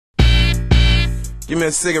Give me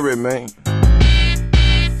a cigarette, man.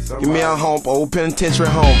 Give me a home, old penitentiary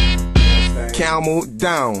home. Camel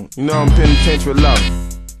down, you know I'm penitentiary love.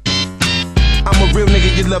 I'm a real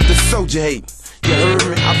nigga, you love the Soulja hate. You heard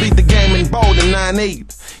me? I beat the game in bold in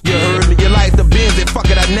 9-8. You heard me? You like the Benz and fuck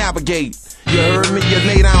it, I navigate. You heard me? You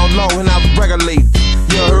lay down low and I regulate.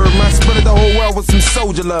 You heard me? I split the whole world with some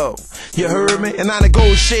Soulja love. You heard me? And I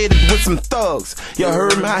negotiated with some thugs. You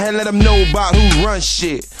heard me? I had let them know about who run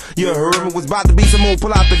shit. You heard me? Was about to be some more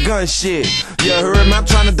pull out the gun shit. You heard me? I'm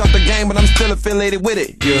trying to duck the game, but I'm still affiliated with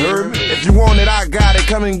it. You heard me? If you want it, I got it.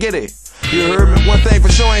 Come and get it. You heard me? One thing for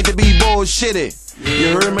sure ain't to be bullshitted.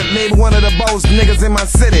 You heard me? Maybe one of the boss niggas in my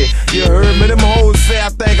city. You heard me? Them hoes say I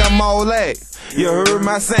think I'm all that. You heard me?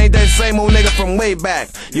 I ain't that same old nigga from way back.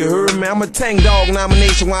 You heard me? I'm a Tank Dog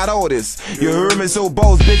nomination wide artist. You heard me? So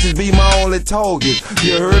boss bitches be my only target.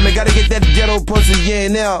 You heard me? Gotta get that ghetto pussy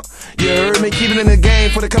in there. You heard me? Keep it in the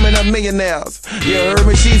game for the coming up millionaires. You heard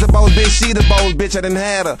me? She's a boss bitch, she the boss bitch, I done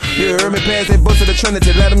had her. You heard me? Pass that bus to the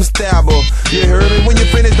Trinity, let them stab her. You heard me? When you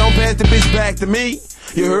finish, don't pass the bitch back to me.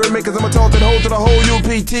 You heard me? Cause I'ma talk to the whole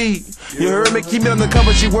UPT. You heard me? Keep it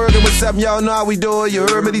undercover, she working with something, y'all know how we do it. You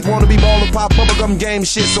heard me? These wanna be ballers pop bubblegum game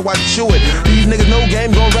shit, so I chew it. These niggas know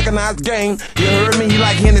game, gon' recognize game. You heard me? He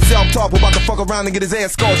like hearing himself talk, about to fuck around and get his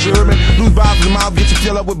ass scorched. You heard me? Lose vibes in the mouth, get you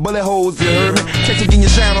fill up with bullet holes. You heard me? Catch you getting your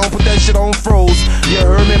shine on, put that shit on froze. You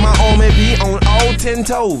heard me? My arm may be on all 10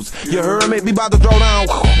 toes. You heard me? Be about to throw down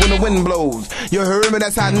when the wind blows. You heard me?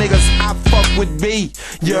 That's how niggas I fuck with be.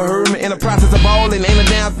 You heard me? In the process of balling, ain't a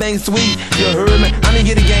damn thing sweet. You heard me? I didn't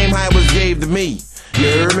get a game how it was gave to me. You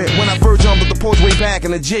heard me? When I first jumped up the porch way back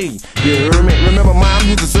in the G. You heard me? Remember mom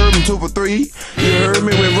used to serve them 2 for 3. You heard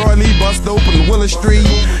me? When Roy Lee bust open Willow Street.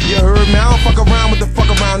 You heard me? I don't fuck around with the fuck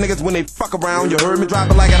around niggas when they fuck around. You heard me? Drop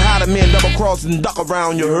it like a hot men double cross and duck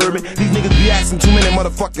around. You heard me? These niggas be asking too many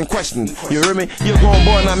motherfucking questions. You heard me? You're a grown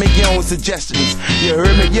boy and I make your own suggestions. You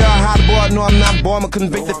heard me? You're a hot boy, no I'm not boy, I'm a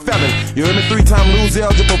convicted felon. You heard me? 3-time lose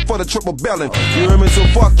eligible for the triple belling. You heard me? So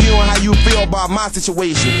fuck you and how you feel about my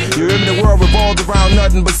situation. You heard me? The world revolves around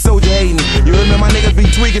nothing but Soulja hating. You heard me? My niggas be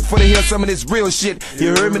tweaking for to hear some of this real shit.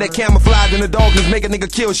 You heard me? That camouflage in the darkness make a nigga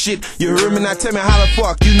kill shit. You heard me? Now tell me how the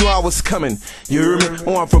fuck you knew I was coming. You heard me?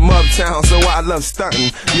 Oh, I'm from uptown, so I love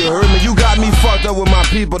stunting. You heard me? You got me fucked up with my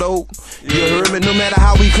people though. You heard me? No matter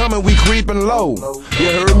how we coming, we creeping low. You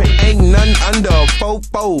heard me? Ain't nothing under a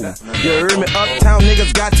fofo. You heard me? Uptown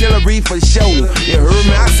niggas got artillery for show. You heard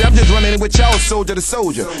me? I said I'm just running with y'all, Soulja the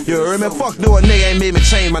Soulja. You heard me? Fuck no a nigga ain't made me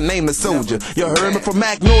change my name to Soulja. You heard me? From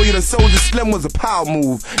Magnolia to Soulja Slim was a power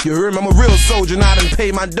move. You heard me? I'm a real soldier, now I done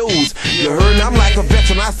pay my dues. You heard me? I'm like a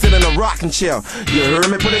veteran, I sit in a rocking chair. You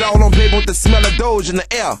heard me? Put it all on paper with the smell of Doge in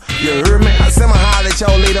the air. You heard me? I said I'ma holler at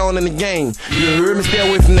y'all later on in the game. You heard me? Stay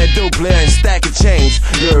away from that dope player and stack of change.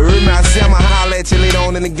 You heard me? I said I'ma holler at you later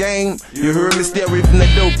on in the game. You heard me? Stay away from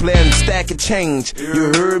that dope player and stack of change.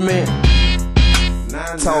 You heard me?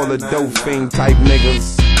 Taller dope fiend type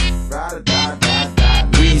niggas.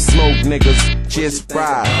 Weed smoke niggas, just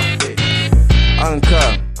fried.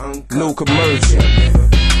 Uncut, no commercial.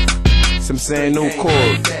 Some saying no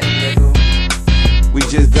chords. We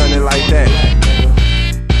just done it like that.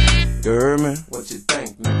 You heard me? What you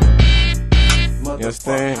think, nigga? You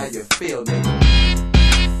understand? How you feel,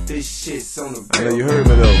 nigga? This shit's on the real. I know you heard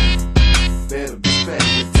me though. Better respect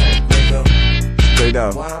the tank, nigga. Straight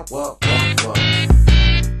up. What?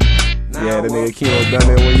 Yeah, that nigga Kino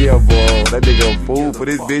done that 1 year, boy. That nigga a fool for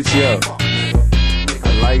this bitch, yeah. I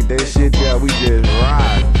like that shit, yeah. We just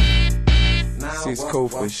ride. 6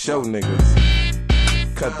 code for show,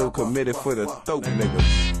 niggas. Cut through committed for the throat,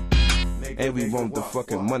 niggas. And we want the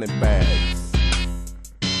fucking money bags.